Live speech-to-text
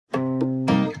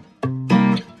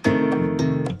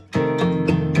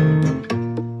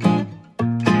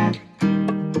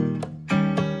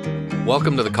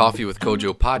Welcome to the Coffee with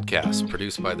Kojo podcast,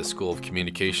 produced by the School of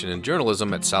Communication and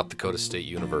Journalism at South Dakota State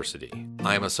University.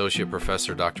 I am Associate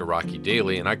Professor Dr. Rocky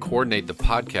Daly, and I coordinate the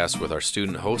podcast with our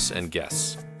student hosts and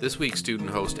guests. This week's student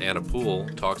host, Anna Poole,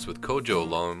 talks with Kojo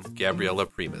alum Gabriella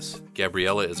Primus.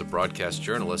 Gabriella is a broadcast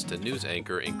journalist and news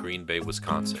anchor in Green Bay,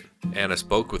 Wisconsin. Anna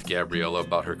spoke with Gabriella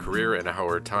about her career and how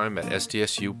her time at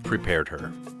SDSU prepared her.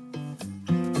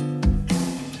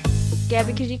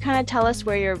 Gabby, could you kind of tell us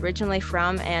where you're originally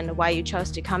from and why you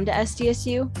chose to come to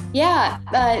SDSU? Yeah,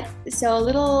 so a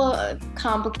little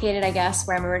complicated, I guess,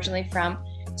 where I'm originally from.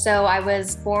 So I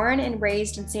was born and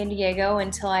raised in San Diego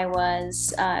until I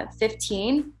was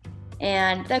 15,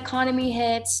 and the economy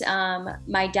hit.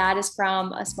 My dad is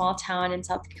from a small town in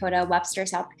South Dakota, Webster,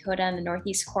 South Dakota, in the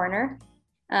northeast corner.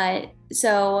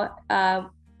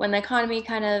 When the economy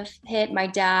kind of hit, my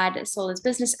dad sold his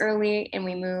business early and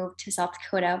we moved to South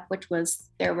Dakota, which was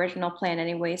their original plan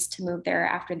anyways, to move there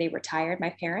after they retired,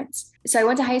 my parents. So I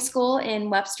went to high school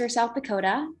in Webster, South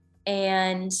Dakota,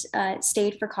 and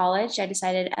stayed for college. I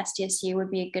decided SDSU would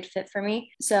be a good fit for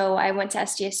me. So I went to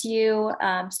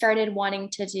SDSU, started wanting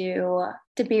to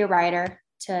be a writer,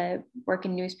 to work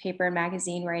in newspaper and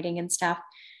magazine writing and stuff.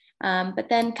 But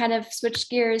then kind of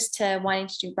switched gears to wanting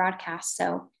to do broadcast.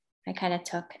 So I kind of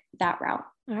took that route.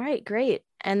 All right, great.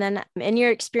 And then in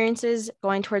your experiences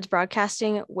going towards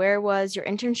broadcasting, where was your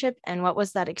internship and what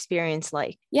was that experience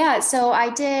like? Yeah, so I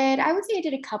would say I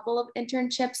did a couple of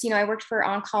internships. I worked for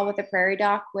On Call with the Prairie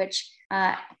Doc, which,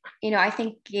 I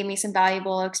think gave me some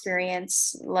valuable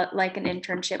experience like an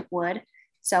internship would.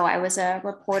 So I was a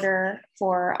reporter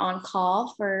for On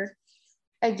Call for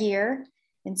a year.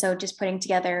 And so just putting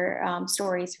together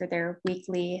stories for their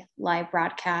weekly live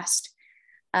broadcast.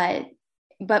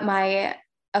 But my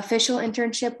official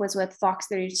internship was with Fox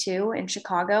 32 in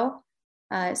Chicago.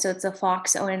 So it's a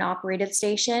Fox owned and operated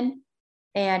station.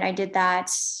 And I did that,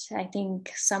 I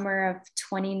think, summer of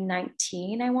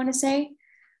 2019, I want to say.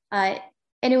 And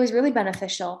it was really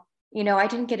beneficial. I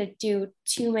didn't get to do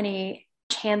too many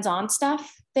hands-on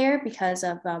stuff there because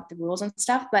of the rules and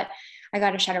stuff, but I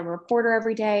got to shadow a reporter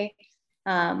every day.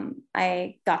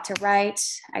 I got to write,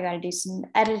 I got to do some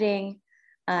editing.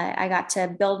 I got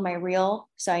to build my reel,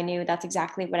 so I knew that's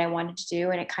exactly what I wanted to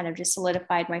do, and it kind of just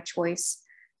solidified my choice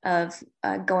of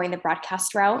going the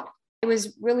broadcast route. It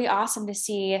was really awesome to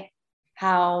see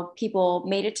how people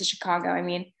made it to Chicago. I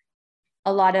mean,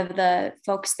 a lot of the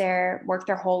folks there worked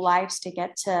their whole lives to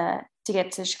get to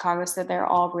Chicago, so they're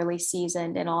all really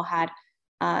seasoned and all had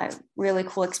really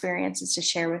cool experiences to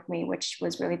share with me, which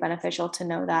was really beneficial to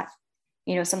know that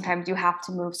sometimes you have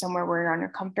to move somewhere where you're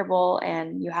uncomfortable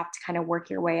and you have to kind of work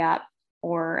your way up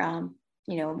or,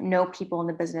 know people in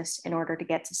the business in order to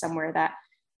get to somewhere that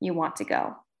you want to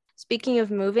go. Speaking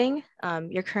of moving,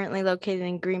 you're currently located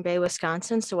in Green Bay,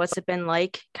 Wisconsin. So what's it been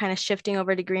like kind of shifting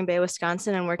over to Green Bay,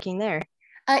 Wisconsin and working there?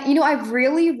 I've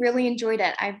really, really enjoyed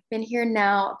it. I've been here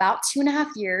now about 2.5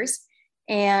 years,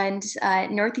 and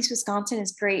Northeast Wisconsin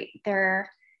is great.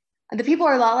 The people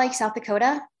are a lot like South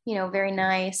Dakota. Very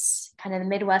nice, kind of the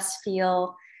Midwest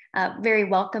feel, very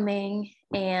welcoming.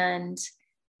 And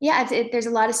yeah, there's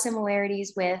a lot of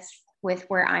similarities with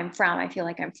where I'm from. I feel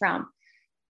like I'm from.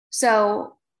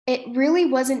 So it really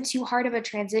wasn't too hard of a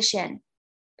transition.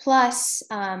 Plus,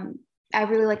 I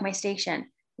really like my station.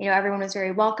 Everyone was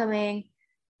very welcoming,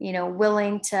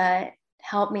 willing to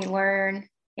help me learn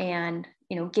and,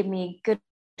 give me good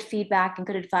feedback and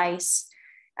good advice.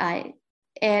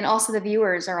 And also the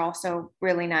viewers are also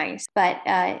really nice. But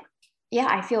I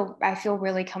feel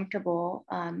really comfortable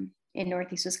in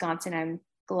Northeast Wisconsin. I'm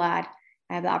glad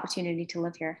I have the opportunity to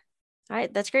live here. All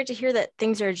right, that's great to hear that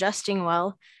things are adjusting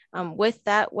well. With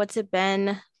that, what's it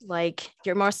been like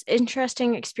your most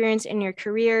interesting experience in your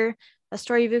career, a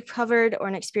story you've covered, or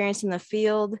an experience in the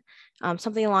field,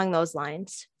 something along those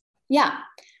lines? Yeah,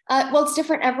 well, it's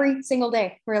different every single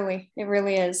day, really. It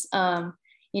really is.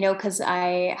 Because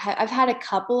I've had a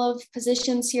couple of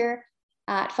positions here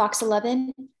at Fox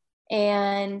 11,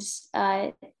 and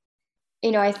I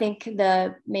think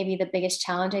maybe the biggest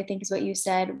challenge, I think, is what you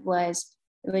said, it was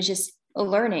just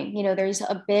learning. There's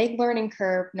a big learning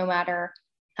curve, no matter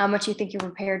how much you think you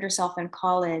prepared yourself in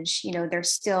college.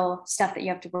 There's still stuff that you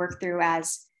have to work through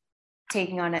as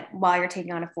while you're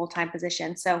taking on a full-time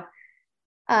position. So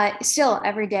still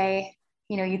every day,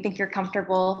 you think you're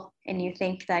comfortable and you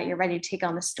think that you're ready to take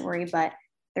on the story, but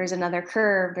there's another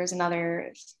curve, there's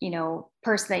another,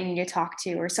 person that you need to talk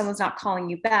to, or someone's not calling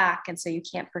you back. And so you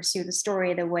can't pursue the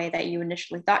story the way that you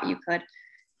initially thought you could.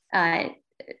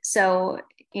 So,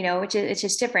 it's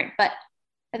just different, but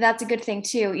that's a good thing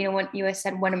too. When you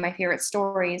said one of my favorite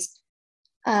stories,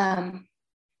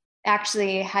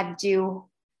 actually had to do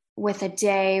with a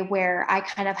day where I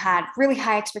kind of had really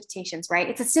high expectations, right?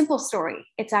 It's a simple story.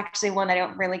 It's actually one that I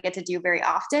don't really get to do very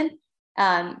often.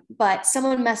 But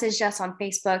someone messaged us on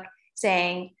Facebook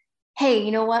saying, hey,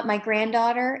 you know what? My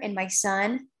granddaughter and my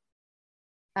son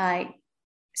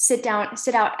sit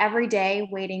out every day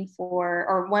waiting for,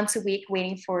 or once a week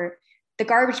waiting for the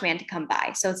garbage man to come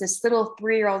by. So it's this little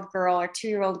 3-year-old girl or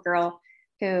 2-year-old girl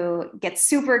who gets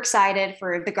super excited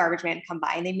for the garbage man to come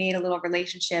by. And they made a little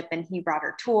relationship, and he brought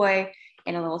her toy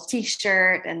and a little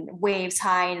t-shirt and waves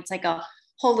high. And it's like a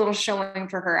whole little showing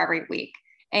for her every week.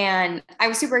 And I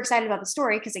was super excited about the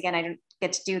story because, again, I didn't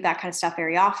get to do that kind of stuff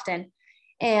very often.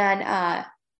 And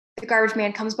the garbage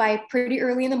man comes by pretty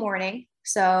early in the morning.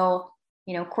 So,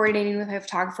 coordinating with a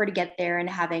photographer to get there and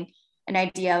having an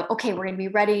idea of, okay, we're going to be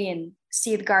ready and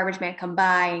see the garbage man come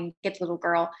by and get the little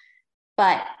girl.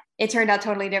 But it turned out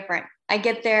totally different. I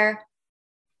get there,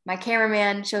 my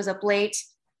cameraman shows up late,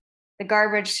 the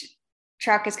garbage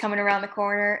truck is coming around the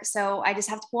corner. So I just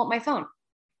have to pull up my phone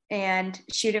and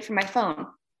shoot it from my phone.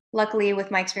 Luckily, with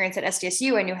my experience at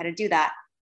SDSU, I knew how to do that.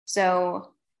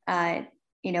 So,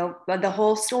 the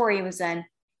whole story was then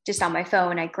just on my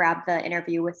phone. I grabbed the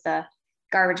interview with the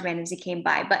garbage man as he came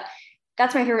by. But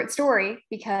that's my favorite story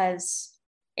because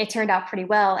it turned out pretty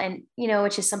well. And,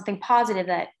 it's just something positive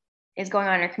that is going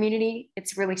on in our community.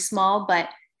 It's really small, but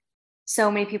so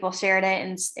many people shared it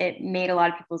and it made a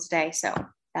lot of people's day. So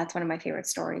that's one of my favorite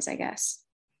stories, I guess.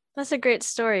 That's a great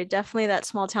story. Definitely that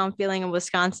small town feeling in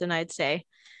Wisconsin, I'd say.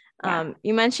 Yeah.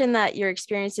 You mentioned that your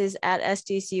experiences at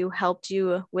SDSU helped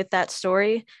you with that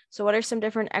story. So what are some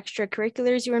different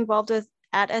extracurriculars you were involved with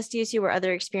at SDSU or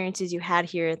other experiences you had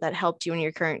here that helped you in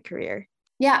your current career?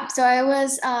 Yeah, so I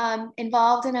was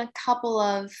involved in a couple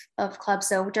of clubs.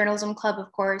 So journalism club,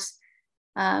 of course.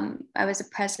 I was a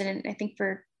president, I think,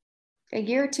 for a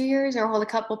year, 2 years, or hold a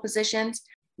couple positions.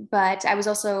 But I was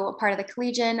also a part of the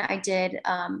Collegian. I did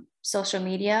social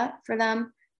media for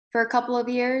them for a couple of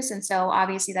years. And so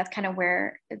obviously that's kind of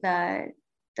where the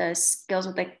skills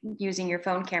with like using your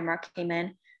phone camera came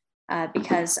in,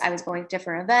 because I was going to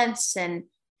different events and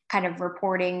kind of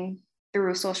reporting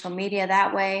through social media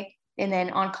that way. And then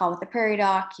On Call with the Prairie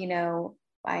Doc,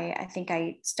 I think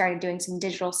I started doing some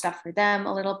digital stuff for them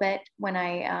a little bit when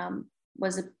I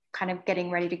was kind of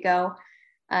getting ready to go.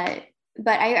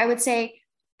 But I would say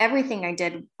everything I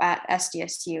did at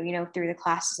SDSU, through the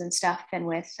classes and stuff, and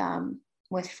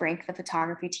with Frank, the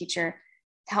photography teacher,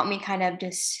 helped me kind of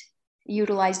just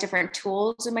utilize different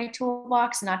tools in my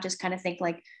toolbox and not just kind of think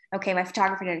like, okay, my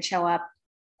photographer didn't show up,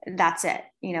 that's it,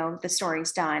 the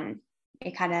story's done.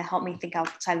 It kind of helped me think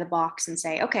outside the box and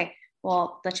say, okay,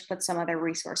 well, let's put some other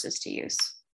resources to use.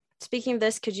 Speaking of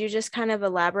this, could you just kind of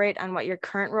elaborate on what your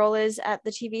current role is at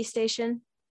the TV station?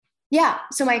 Yeah,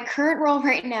 so my current role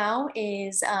right now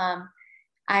is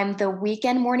I'm the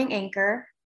weekend morning anchor,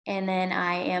 and then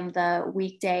I am the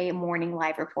weekday morning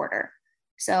live reporter.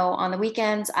 So on the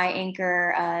weekends, I anchor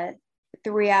a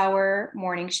 3-hour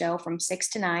morning show from 6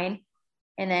 to 9.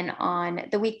 And then on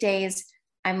the weekdays,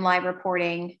 I'm live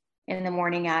reporting in the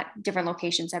morning at different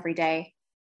locations every day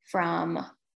from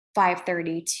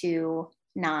 5:30 to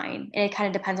 9. And it kind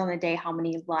of depends on the day how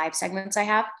many live segments I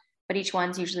have, but each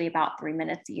one's usually about 3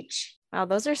 minutes each. Wow,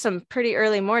 those are some pretty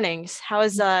early mornings. How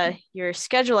is your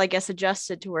schedule, I guess,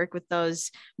 adjusted to work with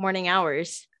those morning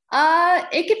hours?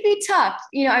 It could be tough.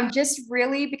 I'm just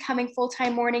really becoming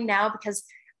full-time morning now because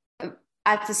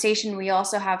at the station, we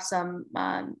also have some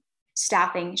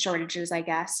staffing shortages, I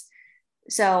guess.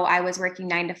 So I was working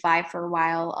 9 to 5 for a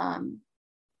while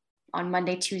on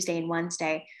Monday, Tuesday, and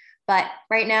Wednesday. But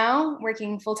right now,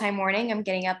 working full-time morning, I'm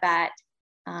getting up at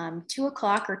 2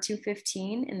 o'clock or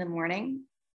 2:15 in the morning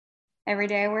every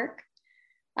day I work.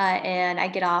 And I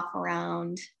get off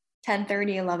around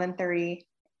 10:30, 11:30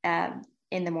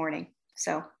 in the morning.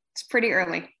 So it's pretty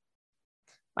early.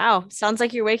 Wow. Sounds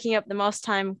like you're waking up the most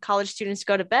time college students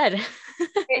go to bed.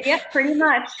 Yeah, pretty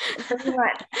much.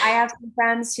 I have some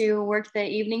friends who work the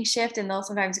evening shift, and they'll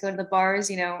sometimes go to the bars,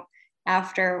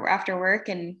 after work,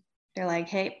 and they're like,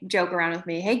 hey, joke around with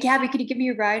me. Hey, Gabby, could you give me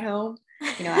a ride home?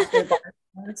 After the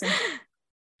bar.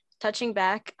 Touching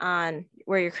back on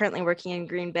where you're currently working in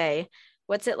Green Bay,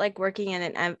 what's it like working in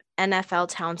an NFL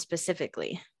town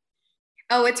specifically?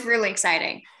 Oh, it's really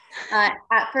exciting. At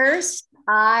first,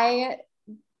 I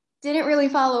didn't really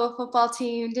follow a football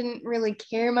team, didn't really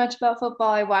care much about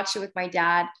football. I watched it with my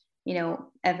dad,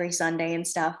 every Sunday and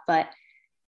stuff, but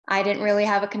I didn't really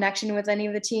have a connection with any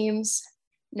of the teams.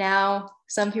 Now,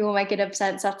 some people might get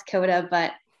upset in South Dakota,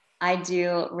 but I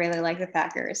do really like the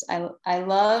Packers. I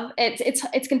love it.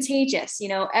 It's contagious.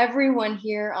 Everyone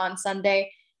here on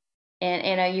Sunday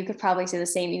And you could probably say the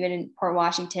same even in Port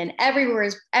Washington.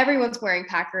 Everyone's wearing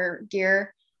Packer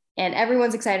gear, and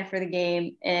everyone's excited for the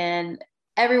game, and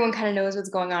everyone kind of knows what's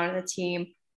going on in the team.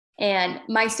 And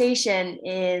my station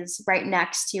is right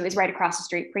across the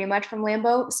street pretty much from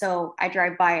Lambeau. So I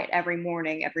drive by it every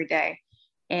morning, every day.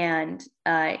 And,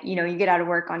 you get out of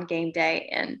work on game day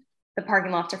and the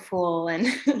parking lots are full and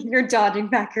you're dodging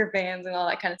Packer fans and all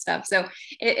that kind of stuff. So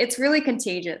it's really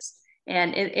contagious,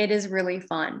 and it is really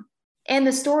fun. And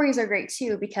the stories are great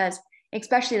too, because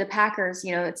especially the Packers,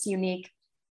 it's unique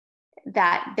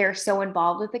that they're so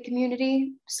involved with the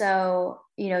community. So,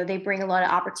 they bring a lot of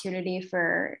opportunity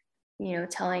for,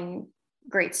 telling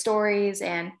great stories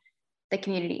and the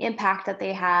community impact that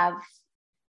they have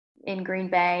in Green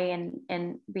Bay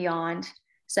and beyond.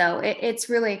 So it's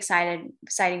really exciting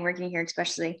working here,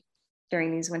 especially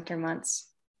during these winter months.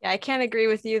 Yeah, I can't agree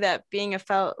with you that being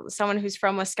someone who's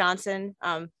from Wisconsin,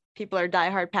 people are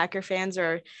diehard Packer fans,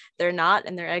 or they're not,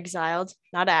 and they're exiled.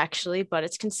 Not actually, but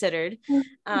it's considered.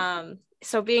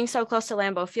 So being so close to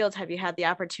Lambeau Field, have you had the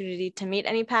opportunity to meet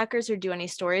any Packers or do any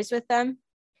stories with them?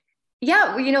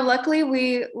 Yeah, luckily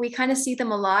we kind of see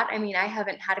them a lot. I mean, I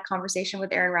haven't had a conversation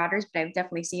with Aaron Rodgers, but I've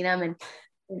definitely seen them, and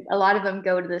a lot of them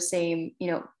go to the same,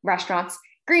 restaurants.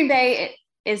 Green Bay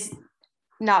is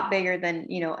not bigger than,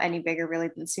 any bigger really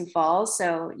than Sioux Falls.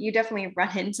 So you definitely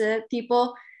run into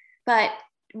people, but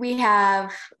we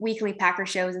have weekly Packer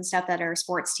shows and stuff that our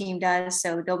sports team does.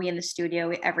 So they'll be in the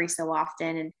studio every so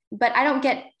often. But I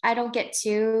don't get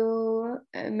too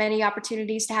many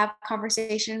opportunities to have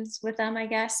conversations with them, I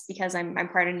guess, because I'm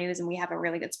part of news and we have a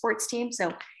really good sports team.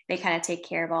 So they kind of take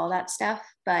care of all that stuff.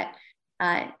 But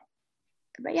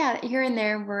yeah, here and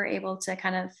there, we're able to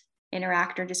kind of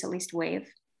interact or just at least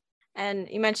wave. And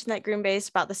you mentioned that Green Bay is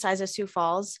about the size of Sioux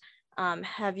Falls.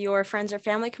 Have your friends or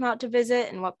family come out to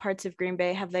visit, and what parts of Green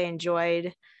Bay have they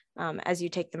enjoyed as you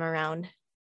take them around?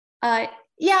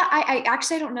 Yeah, I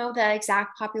actually don't know the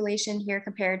exact population here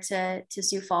compared to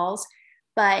Sioux Falls,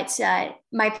 but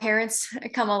my parents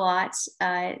come a lot.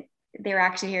 They were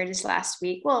actually here just last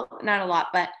week. Well, not a lot,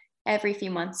 but every few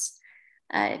months,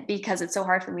 because it's so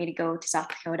hard for me to go to South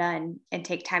Dakota and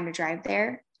take time to drive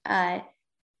there.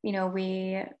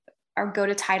 We go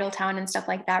to Titletown and stuff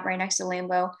like that right next to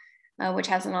Lambeau, which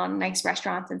has a lot of nice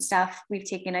restaurants and stuff. We've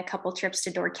taken a couple trips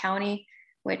to Door County,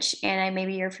 which Anna,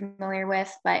 maybe you're familiar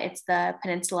with, but it's the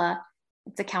peninsula.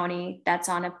 It's a county that's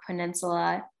on a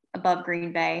peninsula above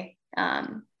Green Bay.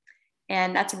 And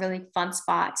that's a really fun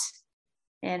spot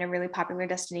and a really popular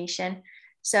destination.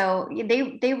 So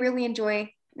they really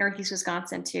enjoy Northeast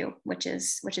Wisconsin too, which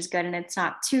is good. And it's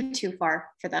not too far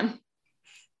for them.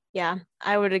 Yeah,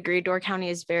 I would agree. Door County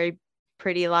is very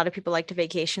pretty. A lot of people like to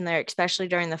vacation there, especially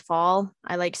during the fall.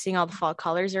 I like seeing all the fall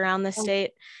colors around the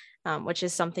state, which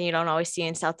is something you don't always see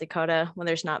in South Dakota when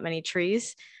there's not many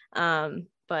trees.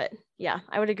 But yeah,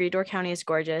 I would agree. Door County is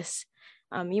gorgeous.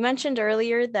 You mentioned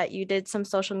earlier that you did some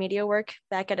social media work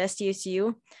back at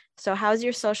SDSU. So how's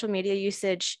your social media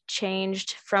usage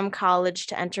changed from college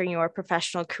to entering your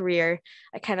professional career?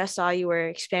 I kind of saw you were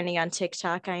expanding on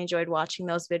TikTok. I enjoyed watching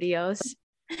those videos.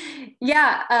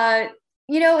 Yeah.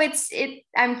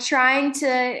 I'm trying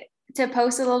to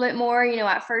post a little bit more.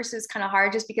 At first it's kind of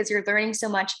hard just because you're learning so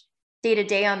much day to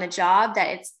day on the job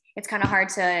that it's kind of hard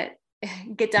to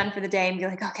get done for the day and be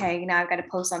like, okay, now I've got to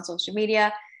post on social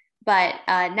media. But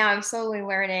now I'm slowly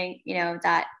learning,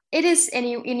 that it is, and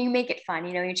you make it fun,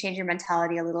 you change your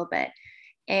mentality a little bit.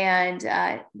 And,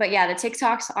 but yeah, the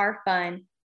TikToks are fun.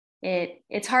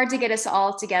 It's hard to get us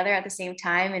all together at the same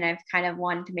time. And I've kind of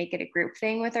wanted to make it a group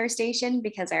thing with our station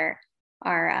because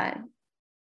our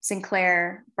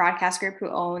Sinclair broadcast group, who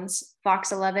owns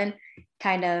Fox 11,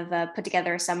 kind of put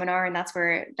together a seminar, and that's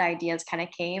where the ideas kind of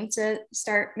came to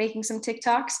start making some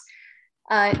TikToks.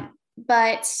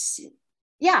 But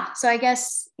yeah, so I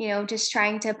guess, just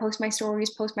trying to post my stories,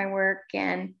 post my work,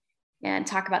 and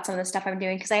talk about some of the stuff I'm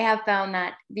doing, because I have found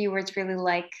that viewers really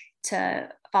like to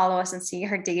follow us and see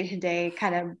our day-to-day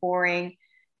kind of boring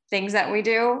things that we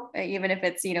do, even if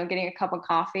it's, getting a cup of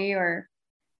coffee or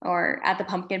at the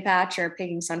pumpkin patch or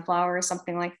picking sunflowers,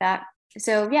 something like that.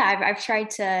 So yeah, I've tried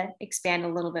to expand a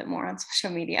little bit more on social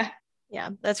media. Yeah,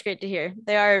 that's great to hear.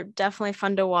 They are definitely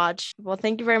fun to watch. Well,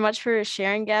 thank you very much for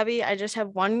sharing, Gabby. I just have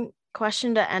one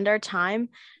question to end our time.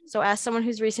 So as someone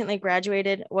who's recently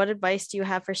graduated, what advice do you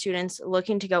have for students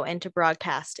looking to go into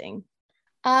broadcasting?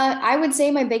 I would say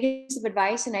my biggest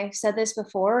advice, and I've said this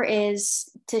before, is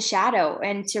to shadow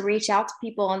and to reach out to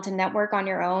people and to network on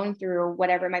your own through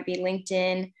whatever it might be,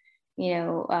 LinkedIn,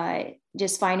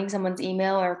 just finding someone's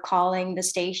email or calling the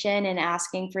station and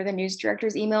asking for the news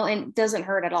director's email. And it doesn't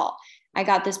hurt at all. I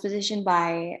got this position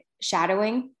by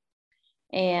shadowing.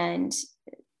 And,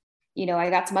 you know, I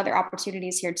got some other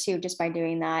opportunities here too, just by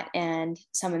doing that, and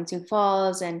some in Sioux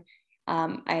Falls, and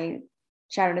I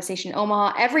shadowed a station in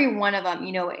Omaha. Every one of them,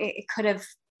 you know, it could have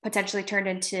potentially turned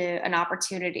into an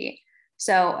opportunity.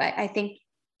 So I think,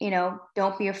 you know,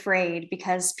 don't be afraid,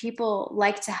 because people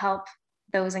like to help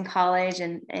those in college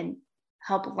and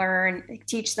help learn,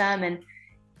 teach them.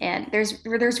 And there's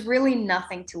really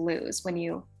nothing to lose when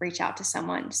you reach out to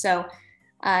someone. So,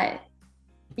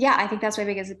 yeah, I think that's my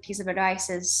biggest piece of advice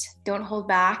is don't hold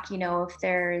back. You know, if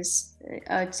there's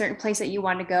a certain place that you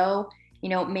want to go, you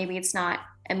know, maybe it's not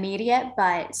immediate,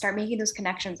 but start making those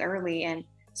connections early and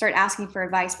start asking for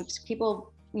advice, because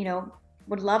people, you know,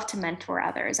 would love to mentor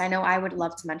others. I know I would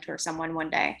love to mentor someone one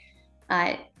day,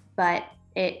 but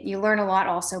you learn a lot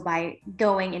also by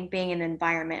going and being in an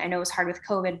environment. I know it was hard with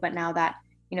COVID, but now that,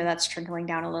 you know, that's trickling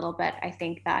down a little bit, I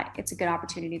think that it's a good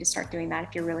opportunity to start doing that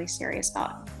if you're really serious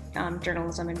about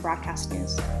journalism and broadcast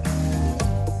news.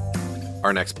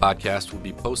 Our next podcast will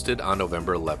be posted on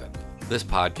November 11th. This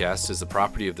podcast is the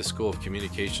property of the School of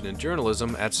Communication and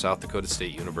Journalism at South Dakota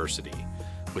State University,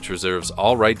 which reserves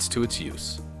all rights to its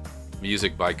use.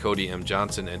 Music by Cody M.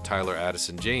 Johnson and Tyler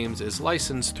Addison James is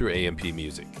licensed through AMP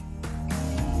Music.